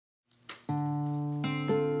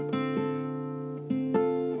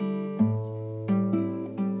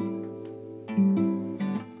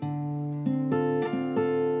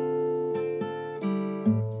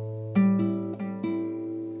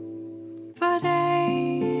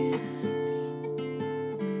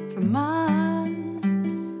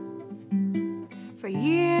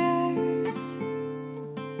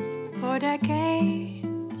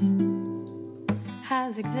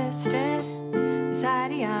existed, this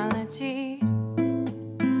ideology,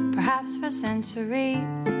 perhaps for centuries,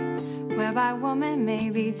 whereby woman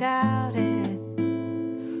may be doubted.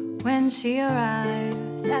 When she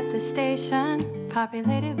arrives at the station,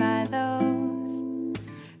 populated by those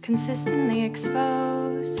consistently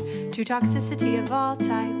exposed to toxicity of all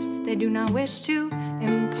types they do not wish to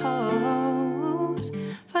impose.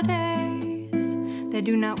 For days, they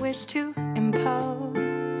do not wish to impose.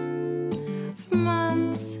 For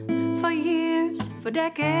months, for years, for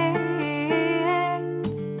decades,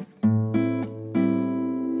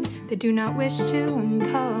 they do not wish to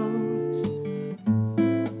impose.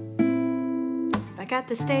 Back at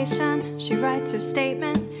the station, she writes her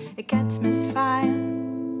statement, it gets misfired.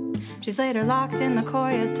 She's later locked in the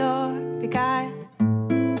corridor, beguiled.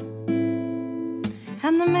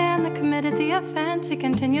 And the man that committed the offense, he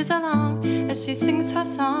continues along as she sings her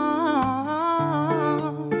song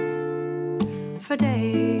for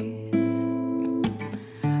days.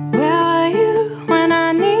 Where are you when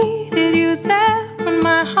I needed you there, when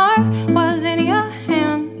my heart was in your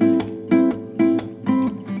hands?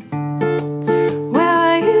 Where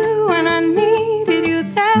are you when I needed you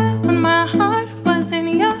there, when my heart was in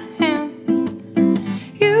your hands?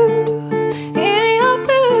 You in your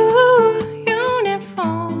blue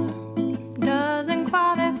uniform doesn't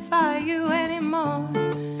qualify you anymore,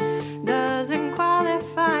 doesn't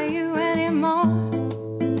qualify you anymore.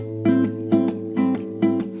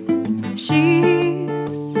 She's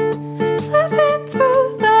slipping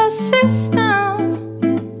through the system.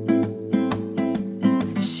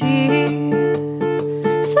 She's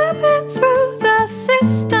slipping through the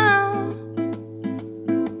system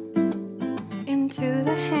into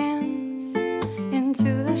the hands,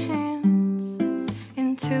 into the hands,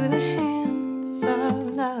 into the hands of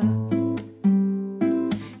love.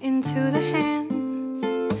 Into the hands,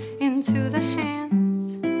 into the hands,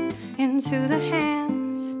 into the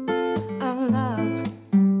hands of love.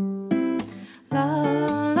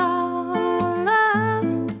 Love, love, love.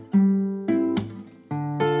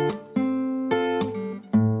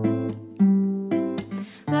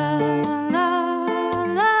 Love, love,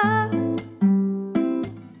 love.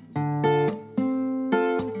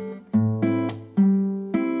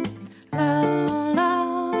 Love,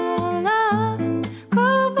 love, love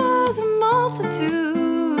covers a multitude.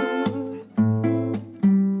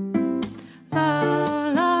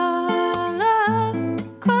 Love, love, love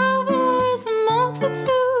covers a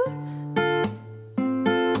multitude.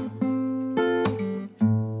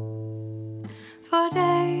 For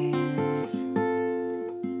days,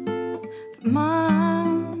 for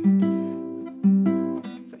months,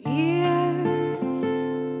 for years,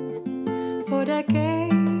 for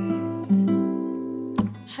decades,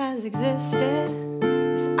 has existed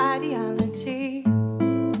this ideology,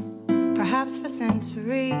 perhaps for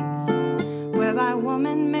centuries, whereby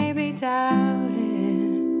woman may be doubted.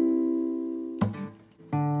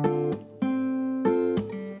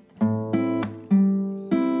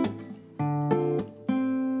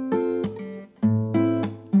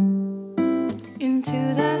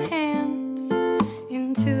 Into the hands,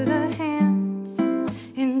 into the hands,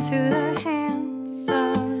 into the hands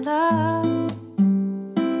of love.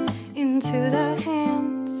 Into the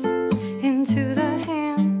hands, into the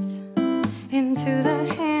hands, into the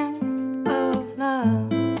hands of love.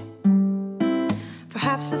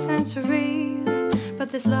 Perhaps for centuries, but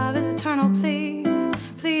this love is eternal. Please,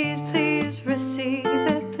 please, please receive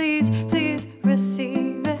it. Please, please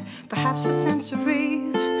receive it. Perhaps for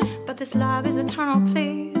centuries, but this love is eternal.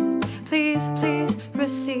 Please, please, please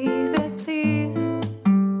receive it.